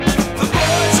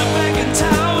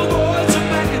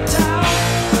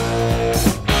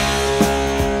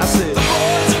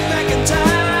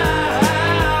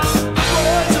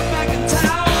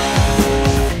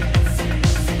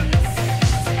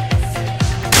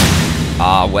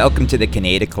Welcome to the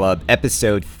Kaneda Club,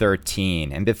 episode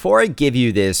 13. And before I give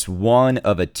you this one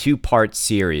of a two-part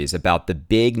series about the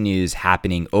big news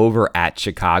happening over at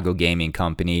Chicago Gaming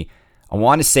Company, I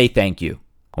want to say thank you.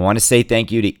 I want to say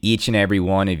thank you to each and every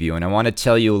one of you. And I want to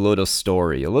tell you a little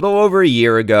story. A little over a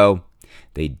year ago,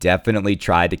 they definitely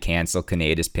tried to cancel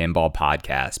Kaneda's Pinball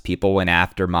Podcast. People went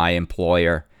after my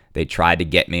employer. They tried to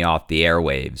get me off the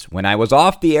airwaves. When I was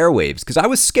off the airwaves, because I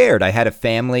was scared. I had a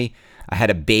family. I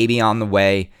had a baby on the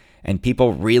way, and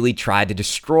people really tried to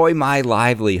destroy my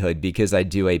livelihood because I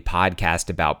do a podcast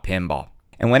about pinball.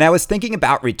 And when I was thinking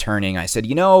about returning, I said,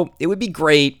 it would be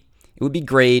great. It would be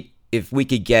great if we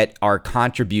could get our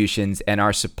contributions and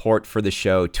our support for the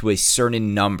show to a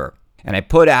certain number. And I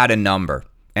put out a number,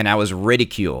 and I was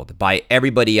ridiculed by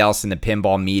everybody else in the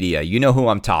pinball media. You know who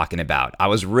I'm talking about. I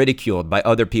was ridiculed by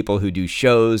other people who do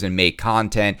shows and make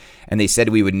content, and they said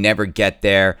we would never get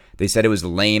there. They said it was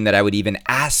lame that I would even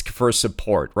ask for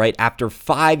support, right? After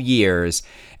 5 years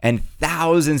and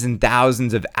thousands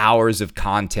of hours of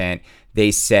content,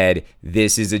 they said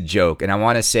this is a joke. And I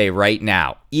want to say right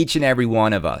now, each and every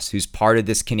one of us who's part of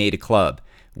this Kaneda Club,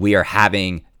 we are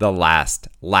having the last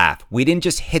laugh. We didn't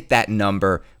just hit that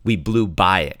number, we blew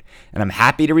by it. And I'm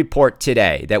happy to report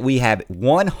today that we have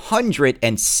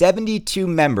 172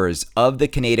 members of the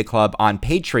Kaneda Club on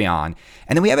Patreon.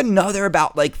 And then we have another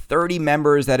about 30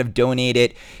 members that have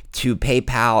donated to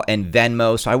PayPal and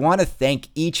Venmo. So I want to thank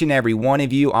each and every one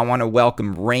of you. I want to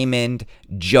welcome Raymond,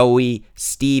 Joey,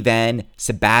 Steve N,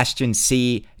 Sebastian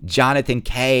C, Jonathan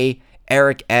K,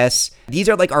 Eric S. These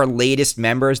are our latest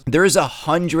members. There's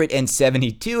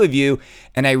 172 of you,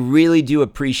 and I really do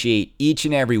appreciate each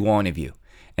and every one of you.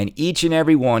 And each and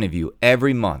every one of you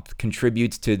every month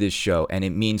contributes to this show, and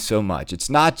it means so much. It's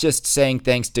not just saying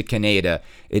thanks to Kaneda,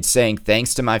 it's saying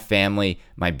thanks to my family,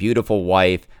 my beautiful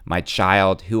wife, my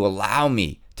child, who allow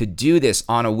me to do this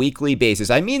on a weekly basis.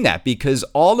 I mean that because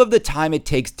all of the time it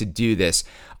takes to do this,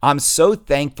 I'm so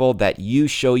thankful that you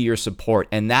show your support,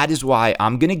 and that is why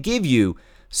I'm going to give you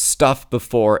stuff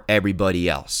before everybody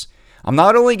else. I'm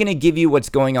not only going to give you what's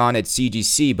going on at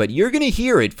CGC, but you're going to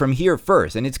hear it from here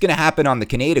first, and it's going to happen on the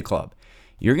Kaneda Club.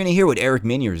 You're going to hear what Eric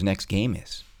Minier's next game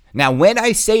is. Now, when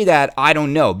I say that, I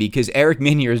don't know, because Eric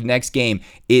Minier's next game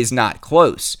is not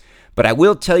close. But I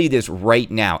will tell you this right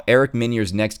now. Eric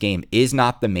Minier's next game is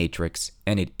not The Matrix,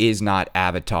 and it is not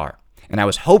Avatar. And I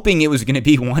was hoping it was going to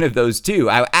be one of those two.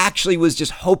 I actually was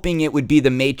just hoping it would be The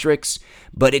Matrix,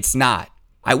 but it's not.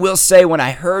 I will say when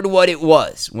I heard what it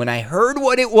was,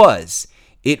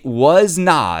 it was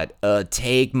not a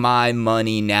Take My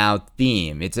Money Now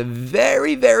theme. It's a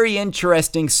very, very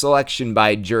interesting selection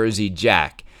by Jersey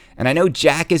Jack. And I know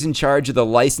Jack is in charge of the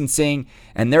licensing,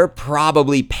 and they're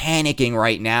probably panicking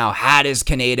right now. How does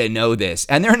Kaneda know this?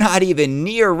 And they're not even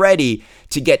near ready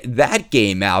to get that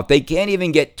game out. They can't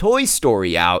even get Toy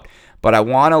Story out. But I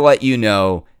want to let you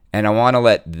know, and I want to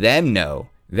let them know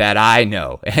that I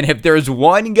know. And if there's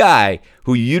one guy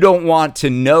who you don't want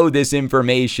to know this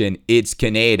information, it's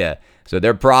Kaneda. So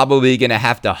they're probably going to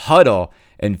have to huddle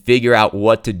and figure out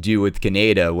what to do with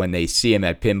Kaneda when they see him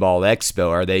at Pinball Expo.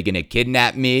 Are they going to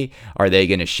kidnap me? Are they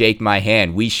going to shake my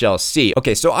hand? We shall see.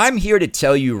 Okay, so I'm here to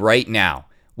tell you right now,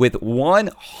 with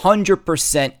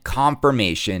 100%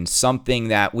 confirmation, something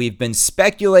that we've been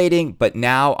speculating, but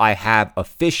now I have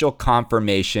official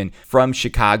confirmation from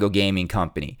Chicago Gaming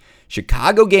Company.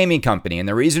 Chicago Gaming Company, and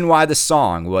the reason why the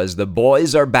song was "The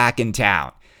Boys Are Back in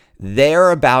Town,"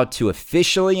 they're about to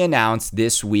officially announce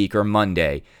this week or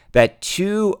Monday that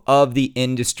two of the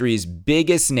industry's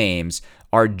biggest names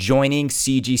are joining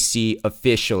CGC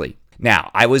officially. Now,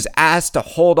 I was asked to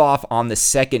hold off on the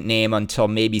second name until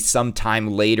maybe sometime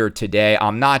later today.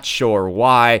 I'm not sure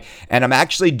why, and I'm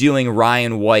actually doing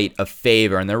Ryan White a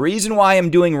favor. And the reason why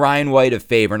I'm doing Ryan White a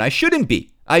favor, and I shouldn't be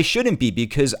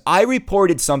because I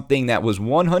reported something that was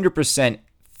 100%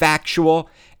 factual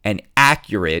and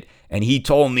accurate, and he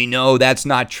told me, no, that's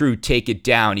not true, take it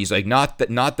down. He's like, not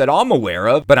that I'm aware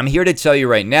of, but I'm here to tell you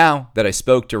right now that I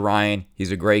spoke to Ryan.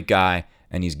 He's a great guy,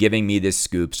 and he's giving me this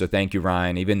scoop, so thank you,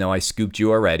 Ryan, even though I scooped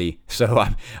you already. So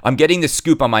I'm getting the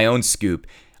scoop on my own scoop.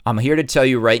 I'm here to tell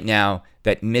you right now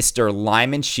that Mr.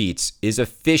 Lyman Sheets is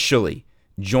officially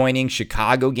joining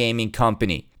Chicago Gaming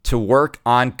Company to work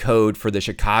on code for the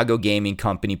Chicago Gaming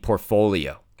Company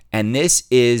portfolio. And this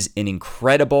is an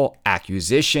incredible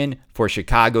acquisition for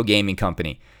Chicago Gaming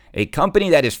Company, a company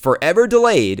that is forever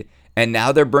delayed, and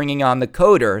now they're bringing on the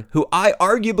coder, who I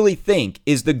arguably think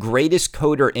is the greatest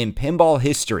coder in pinball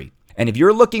history. And if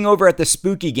you're looking over at the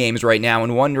spooky games right now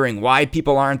and wondering why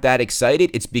people aren't that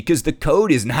excited, it's because the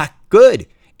code is not good.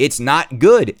 It's not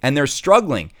good, and they're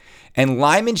struggling. And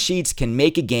Lyman Sheets can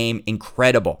make a game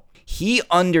incredible. He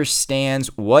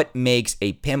understands what makes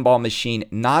a pinball machine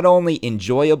not only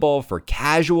enjoyable for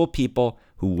casual people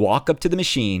who walk up to the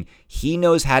machine, he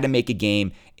knows how to make a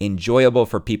game enjoyable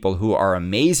for people who are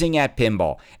amazing at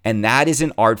pinball, and that is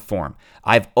an art form.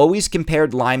 I've always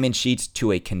compared Lyman Sheets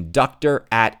to a conductor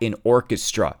at an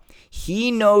orchestra.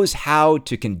 He knows how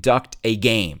to conduct a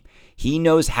game. He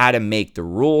knows how to make the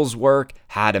rules work,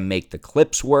 how to make the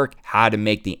clips work, how to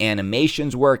make the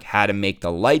animations work, how to make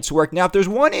the lights work. Now, if there's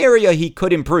one area he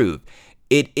could improve,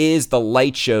 it is the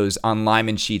light shows on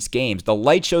Lyman Sheets games. The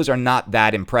light shows are not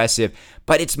that impressive,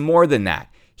 but it's more than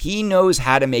that. He knows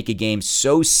how to make a game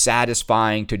so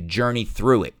satisfying to journey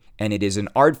through it. And it is an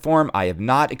art form. I have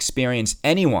not experienced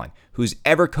anyone who's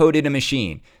ever coded a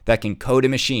machine that can code a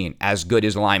machine as good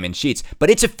as Lyman Sheets. But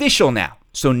it's official now.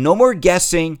 So no more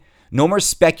guessing, no more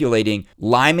speculating.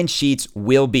 Lyman Sheets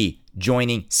will be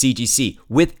joining CGC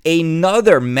with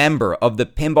another member of the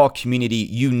pinball community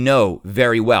you know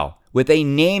very well, with a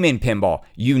name in pinball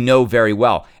you know very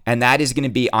well. And that is going to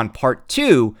be on part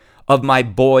 2 of My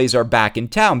Boys Are Back in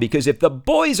Town, because if the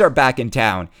boys are back in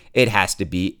town, it has to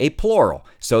be a plural.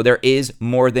 So there is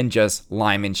more than just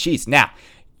Lyman Sheets. Now,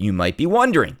 you might be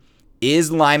wondering,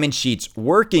 is Lyman Sheets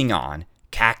working on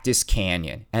Cactus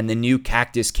Canyon and the new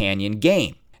Cactus Canyon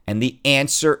game? And the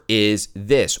answer is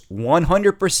this,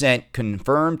 100%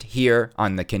 confirmed here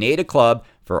on the Kaneda Club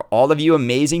for all of you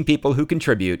amazing people who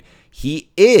contribute.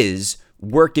 He is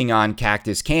working on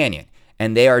Cactus Canyon,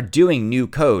 and they are doing new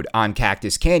code on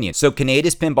Cactus Canyon. So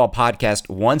Kaneda's Pinball Podcast,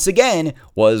 once again,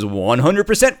 was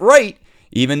 100% right.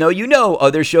 Even though you know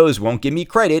other shows won't give me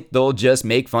credit, they'll just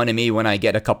make fun of me when I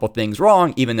get a couple things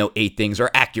wrong, even though 8 things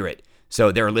are accurate. So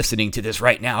they're listening to this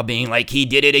right now being like, he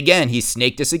did it again. He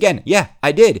snaked us again. Yeah,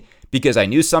 I did, because I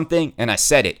knew something and I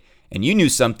said it. And you knew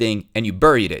something and you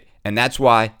buried it. And that's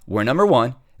why we're number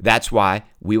 1. That's why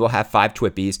we will have 5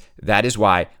 Twippies. That is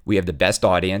why we have the best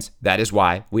audience. That is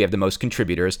why we have the most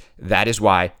contributors. That is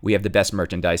why we have the best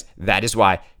merchandise. That is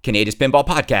why Kaneda's Pinball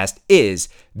Podcast is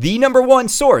the number 1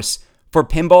 source for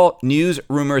pinball news,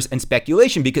 rumors, and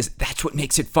speculation, because that's what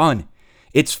makes it fun.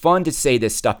 It's fun to say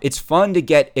this stuff. It's fun to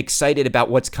get excited about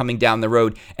what's coming down the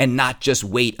road and not just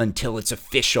wait until it's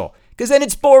official. Because then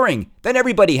it's boring. Then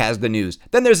everybody has the news.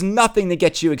 Then there's nothing to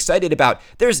get you excited about.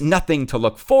 There's nothing to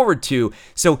look forward to.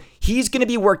 So he's going to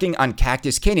be working on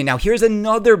Cactus Canyon. Now here's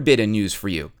another bit of news for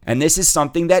you. And this is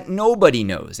something that nobody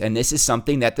knows. And this is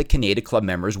something that the Kaneda Club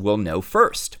members will know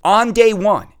first. On day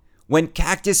 1, when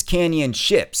Cactus Canyon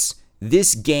ships,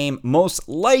 this game most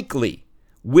likely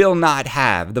will not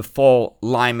have the full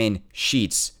Lyman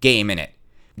Sheets game in it.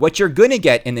 What you're going to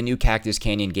get in the new Cactus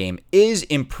Canyon game is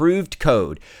improved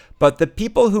code, but the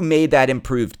people who made that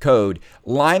improved code,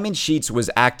 Lyman Sheets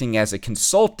was acting as a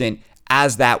consultant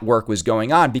as that work was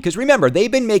going on. Because remember,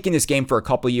 they've been making this game for a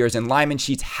couple years and Lyman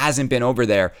Sheets hasn't been over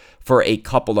there for a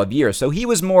couple of years. So he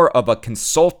was more of a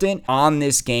consultant on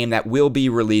this game that will be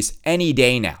released any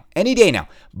day now. Any day now.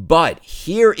 But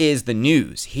here is the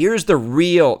news. Here's the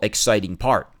real exciting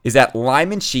part, is that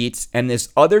Lyman Sheets and this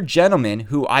other gentleman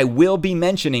who I will be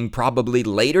mentioning probably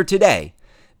later today,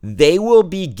 they will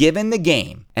be given the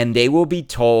game and they will be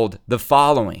told the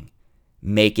following: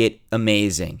 make it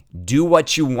amazing. Do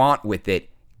what you want with it.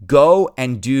 Go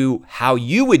and do how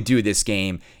you would do this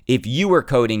game if you were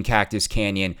coding Cactus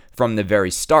Canyon from the very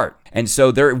start. And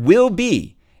so there will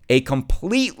be a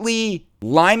completely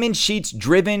Lyman Sheets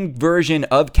driven version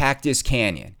of Cactus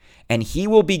Canyon, and he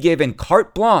will be given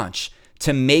carte blanche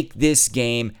to make this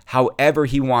game however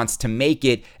he wants to make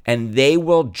it, and they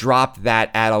will drop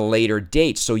that at a later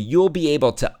date. So you'll be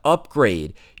able to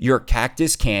upgrade your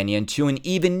Cactus Canyon to an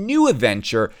even new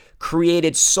adventure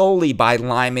created solely by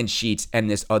Lyman Sheets and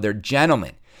this other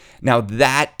gentleman. Now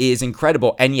that is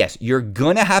incredible. And yes, you're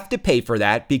gonna have to pay for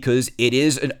that because it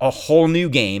is a whole new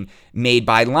game made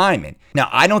by Lyman. Now,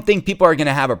 I don't think people are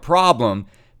gonna have a problem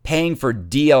paying for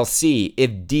DLC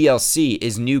if DLC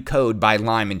is new code by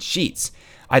Lyman Sheets.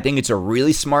 I think it's a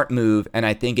really smart move, and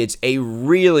I think it's a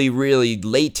really, really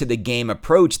late to the game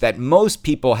approach that most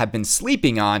people have been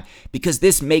sleeping on, because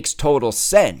this makes total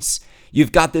sense.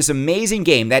 You've got this amazing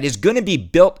game that is going to be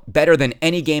built better than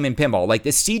any game in pinball. Like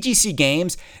the CGC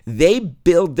games, they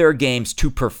build their games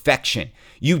to perfection.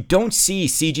 You don't see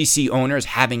CGC owners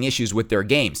having issues with their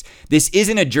games. This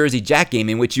isn't a Jersey Jack game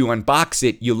in which you unbox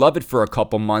it, you love it for a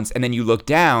couple months, and then you look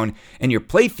down and your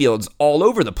playfield's all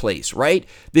over the place, right?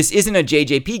 This isn't a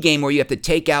JJP game where you have to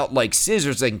take out like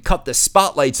scissors and cut the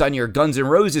spotlights on your Guns N'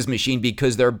 Roses machine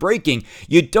because they're breaking.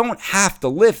 You don't have to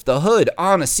lift the hood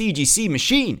on a CGC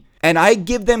machine. And I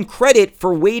give them credit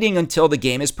for waiting until the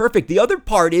game is perfect. The other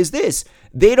part is this: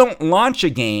 they don't launch a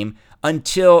game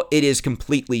until it is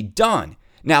completely done.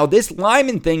 Now, this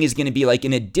Lyman thing is going to be like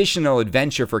an additional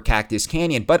adventure for Cactus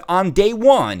Canyon, but on day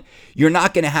one, you're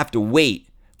not going to have to wait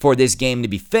for this game to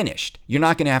be finished. You're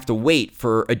not going to have to wait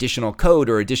for additional code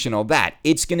or additional that.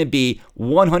 It's going to be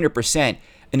 100%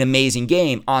 an amazing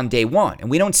game on day one.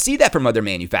 And we don't see that from other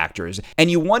manufacturers.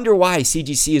 And you wonder why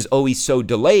CGC is always so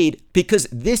delayed, because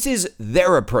this is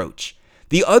their approach.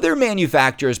 The other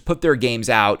manufacturers put their games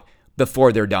out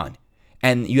before they're done.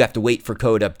 And you have to wait for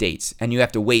code updates, and you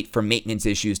have to wait for maintenance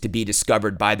issues to be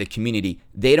discovered by the community.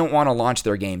 They don't want to launch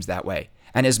their games that way.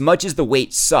 And as much as the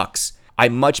wait sucks, I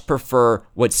much prefer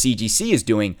what CGC is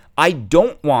doing. I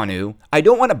don't want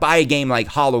to buy a game like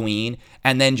Halloween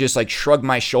and then just like shrug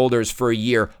my shoulders for a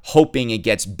year hoping it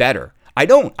gets better. I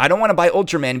don't want to buy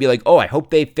Ultraman and be like, oh, I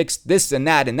hope they fixed this and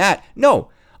that and that. No,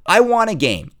 I want a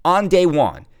game on day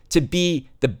one to be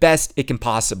the best it can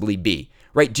possibly be.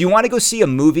 Right? Do you want to go see a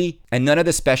movie and none of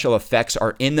the special effects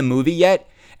are in the movie yet?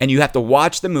 And you have to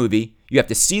watch the movie, you have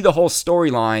to see the whole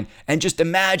storyline, and just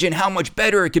imagine how much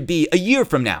better it could be a year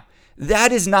from now.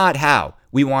 That is not how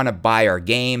we want to buy our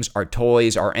games, our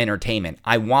toys, our entertainment.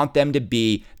 I want them to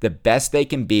be the best they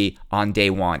can be on day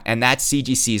one, and that's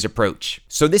CGC's approach.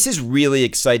 So this is really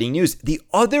exciting news. The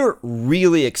other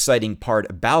really exciting part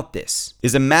about this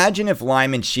is, imagine if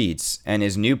Lyman Sheets and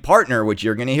his new partner, which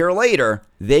you're going to hear later,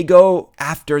 they go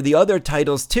after the other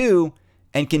titles too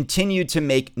and continue to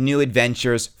make new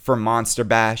adventures for Monster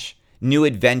Bash, new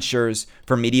adventures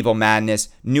for Medieval Madness,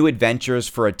 new adventures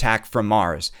for Attack from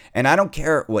Mars. And I don't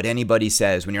care what anybody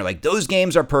says when you're like, those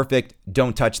games are perfect,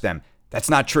 don't touch them. That's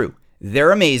not true.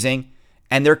 They're amazing,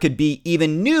 and there could be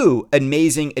even new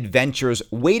amazing adventures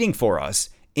waiting for us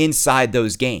inside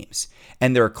those games.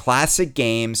 And they're classic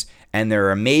games, and they're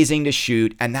amazing to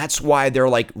shoot, and that's why they're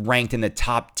like ranked in the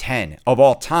top 10 of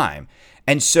all time.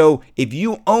 And so if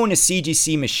you own a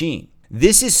CGC machine,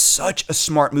 this is such a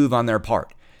smart move on their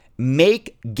part.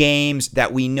 Make games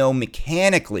that we know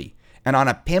mechanically and on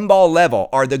a pinball level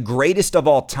are the greatest of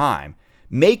all time.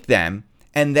 Make them,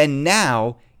 and then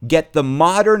now get the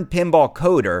modern pinball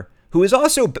coder, who is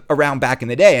also around back in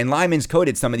the day, and Lyman's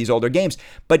coded some of these older games,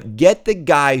 but get the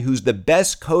guy who's the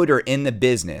best coder in the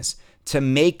business to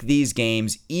make these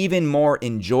games even more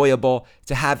enjoyable,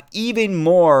 to have even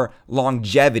more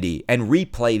longevity and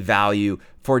replay value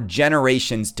for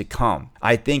generations to come.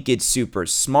 I think it's super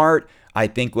smart. I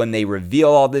think when they reveal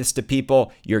all this to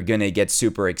people, you're going to get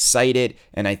super excited,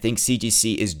 and I think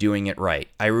CGC is doing it right.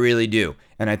 I really do.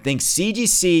 And I think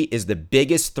CGC is the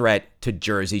biggest threat to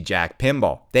Jersey Jack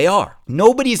Pinball. They are.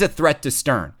 Nobody's a threat to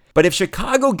Stern. But if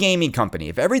Chicago Gaming Company,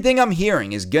 if everything I'm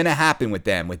hearing is going to happen with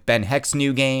them, with Ben Heck's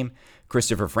new game,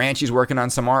 Christopher Franchi's working on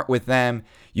some art with them,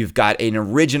 you've got an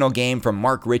original game from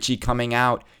Mark Ritchie coming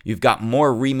out, you've got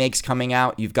more remakes coming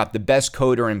out, you've got the best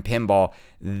coder in pinball,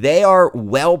 they are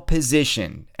well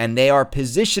positioned, and they are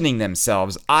positioning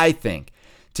themselves, I think,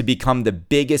 to become the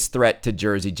biggest threat to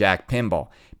Jersey Jack Pinball,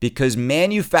 because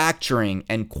manufacturing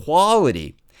and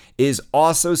quality is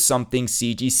also something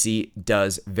CGC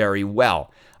does very well.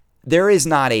 There is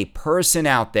not a person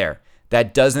out there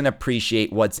that doesn't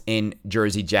appreciate what's in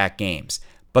Jersey Jack games.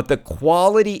 But the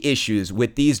quality issues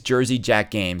with these Jersey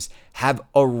Jack games have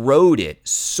eroded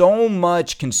so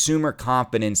much consumer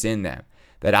confidence in them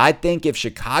that I think if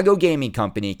Chicago Gaming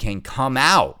Company can come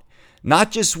out,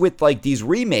 not just with like these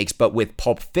remakes, but with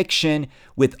Pulp Fiction,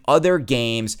 with other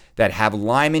games that have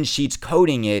Lyman Sheets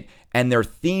coding it and they're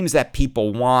themes that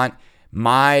people want,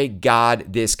 my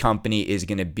God, this company is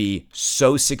going to be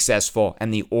so successful,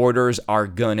 and the orders are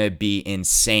going to be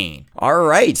insane. All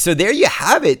right, so there you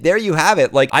have it. There you have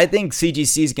it. Like, I think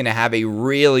CGC is going to have a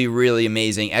really, really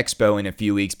amazing expo in a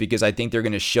few weeks, because I think they're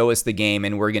going to show us the game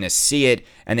and we're going to see it,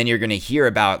 and then you're going to hear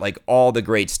about like all the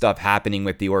great stuff happening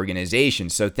with the organization.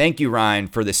 So thank you, Ryan,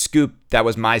 for the scoop. That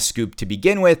was my scoop to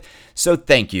begin with. So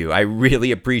thank you. I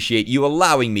really appreciate you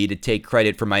allowing me to take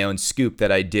credit for my own scoop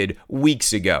that I did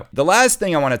weeks ago. The last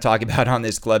thing I want to talk about on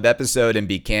this club episode and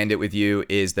be candid with you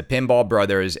is the Pinball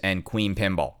Brothers and Queen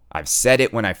Pinball. I've said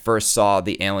it when I first saw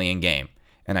the Alien game,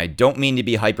 and I don't mean to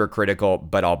be hypercritical,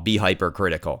 but I'll be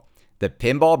hypercritical. The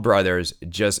Pinball Brothers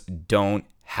just don't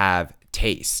have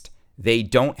taste. They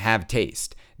don't have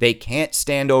taste. They can't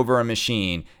stand over a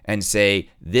machine and say,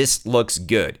 this looks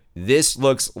good. This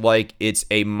looks like it's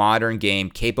a modern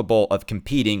game capable of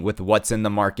competing with what's in the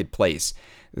marketplace.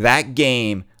 That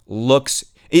game looks...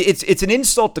 It's an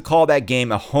insult to call that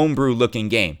game a homebrew looking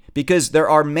game, because there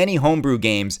are many homebrew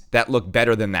games that look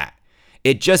better than that.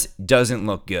 It just doesn't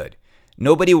look good.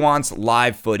 Nobody wants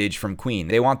live footage from Queen.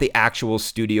 They want the actual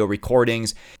studio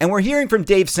recordings. And we're hearing from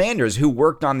Dave Sanders, who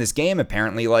worked on this game,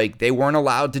 apparently, like they weren't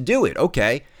allowed to do it.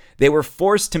 Okay. They were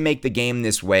forced to make the game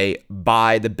this way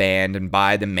by the band and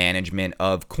by the management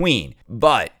of Queen.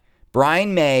 But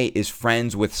Brian May is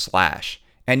friends with Slash.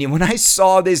 And when I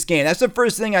saw this game, that's the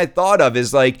first thing I thought of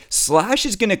is like, Slash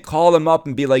is going to call him up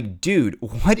and be like, dude,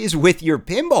 what is with your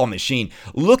pinball machine?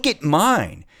 Look at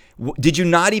mine. Did you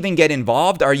not even get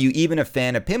involved? Are you even a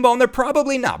fan of pinball? And they're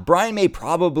probably not. Brian May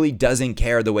probably doesn't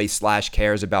care the way Slash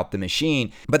cares about the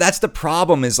machine. But that's the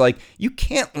problem is like, you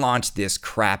can't launch this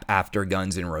crap after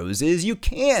Guns N' Roses. You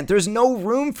can't. There's no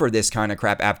room for this kind of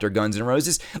crap after Guns N'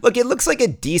 Roses. Look, it looks like a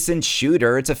decent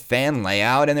shooter. It's a fan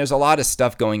layout and there's a lot of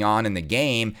stuff going on in the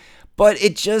game, but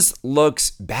it just looks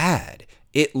bad.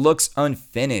 It looks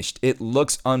unfinished. It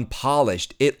looks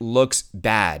unpolished. It looks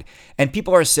bad. And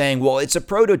people are saying, well, it's a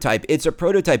prototype. It's a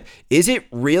prototype. Is it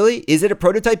really? Is it a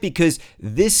prototype? Because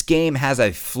this game has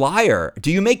a flyer.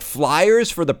 Do you make flyers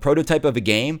for the prototype of a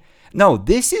game? No,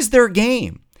 this is their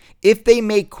game. If they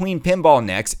make Queen Pinball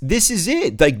next, this is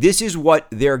it. Like, this is what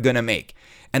they're going to make.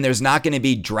 And there's not going to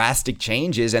be drastic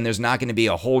changes and there's not going to be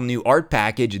a whole new art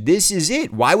package. This is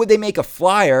it. Why would they make a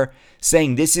flyer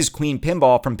saying this is Queen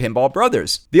Pinball from Pinball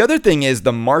Brothers? The other thing is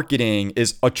the marketing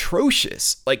is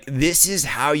atrocious. Like, this is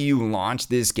how you launch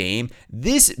this game.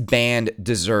 This band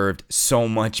deserved so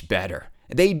much better.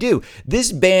 They do.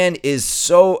 This band is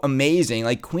so amazing.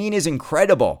 Like, Queen is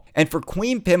incredible. And for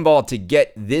Queen Pinball to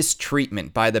get this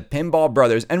treatment by the Pinball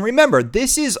Brothers, and remember,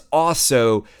 this is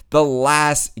also the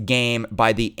last game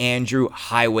by the Andrew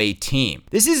Highway team.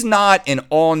 This is not an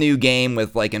all-new game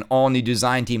with like an all-new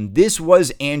design team. This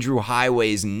was Andrew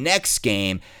Highway's next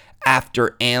game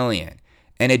after Alien.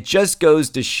 And it just goes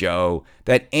to show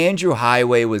that Andrew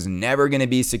Highway was never going to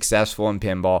be successful in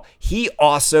pinball. He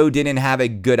also didn't have a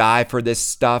good eye for this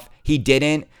stuff. He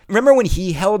didn't. Remember when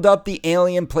he held up the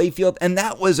Alien playfield? And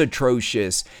that was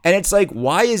atrocious. And it's like,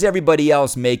 why is everybody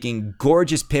else making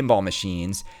gorgeous pinball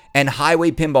machines? And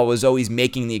Highway Pinball was always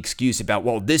making the excuse about,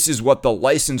 well, this is what the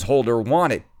license holder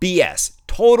wanted. BS.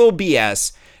 Total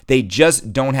BS. They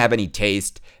just don't have any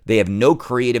taste. They have no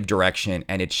creative direction,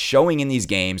 and it's showing in these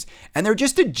games. And they're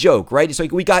just a joke, right? It's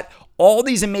like we got all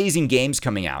these amazing games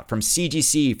coming out from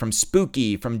CGC, from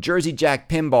Spooky, from Jersey Jack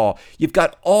Pinball. You've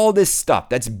got all this stuff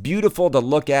that's beautiful to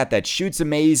look at, that shoots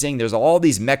amazing. There's all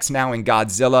these mechs now in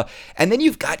Godzilla. And then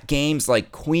you've got games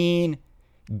like Queen,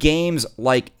 games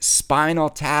like Spinal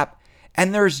Tap.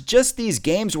 And there's just these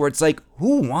games where it's like,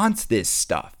 who wants this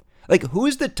stuff? Like,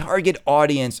 who's the target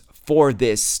audience for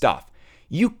this stuff?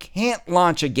 You can't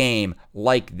launch a game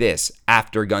like this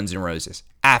after Guns N' Roses,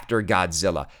 after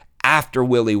Godzilla, after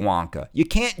Willy Wonka. You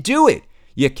can't do it.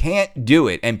 You can't do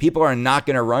it. And people are not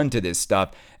going to run to this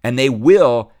stuff. And they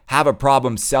will have a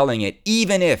problem selling it,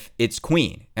 even if it's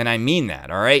Queen. And I mean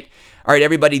that, all right? All right,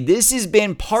 everybody, this has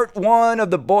been part 1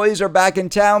 of The Boys Are Back in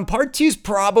Town. Part 2 is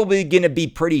probably going to be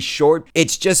pretty short.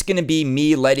 It's just going to be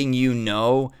me letting you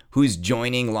know who's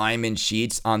joining Lyman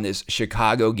Sheets on this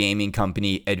Chicago Gaming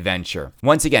Company adventure.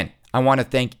 Once again, I want to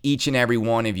thank each and every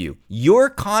one of you. Your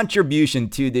contribution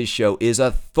to this show is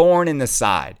a thorn in the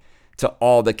side to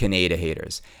all the Kaneda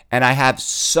haters. And I have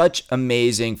such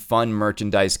amazing fun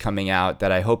merchandise coming out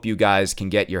that I hope you guys can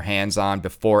get your hands on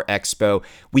before Expo.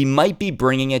 We might be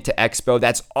bringing it to Expo.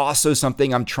 That's also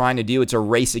something I'm trying to do. It's a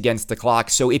race against the clock.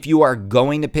 So if you are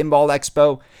going to Pinball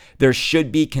Expo, there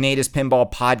should be Kaneda's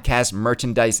Pinball Podcast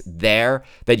merchandise there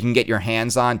that you can get your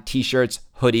hands on, t-shirts,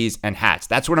 hoodies, and hats.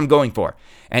 That's what I'm going for.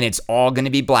 And it's all going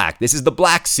to be black. This is the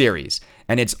Black Series.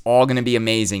 And it's all going to be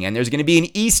amazing. And there's going to be an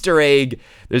Easter egg.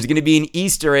 There's going to be an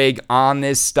Easter egg on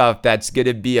this stuff that's going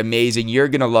to be amazing. You're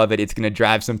going to love it. It's going to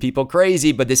drive some people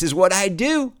crazy. But this is what I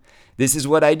do. This is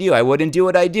what I do. I wouldn't do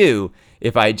what I do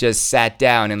if I just sat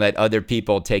down and let other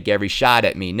people take every shot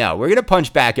at me. No, we're going to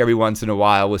punch back every once in a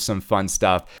while with some fun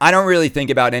stuff. I don't really think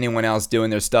about anyone else doing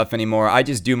their stuff anymore. I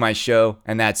just do my show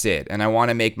and that's it. And I want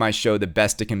to make my show the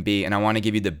best it can be. And I want to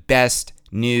give you the best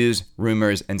news,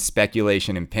 rumors, and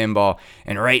speculation in pinball.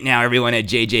 And right now, everyone at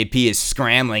JJP is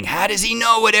scrambling. How does he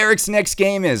know what Eric's next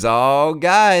game is? Oh,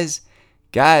 guys,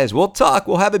 we'll talk.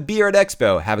 We'll have a beer at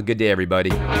Expo. Have a good day, everybody.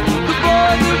 The boys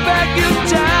are back in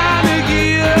town.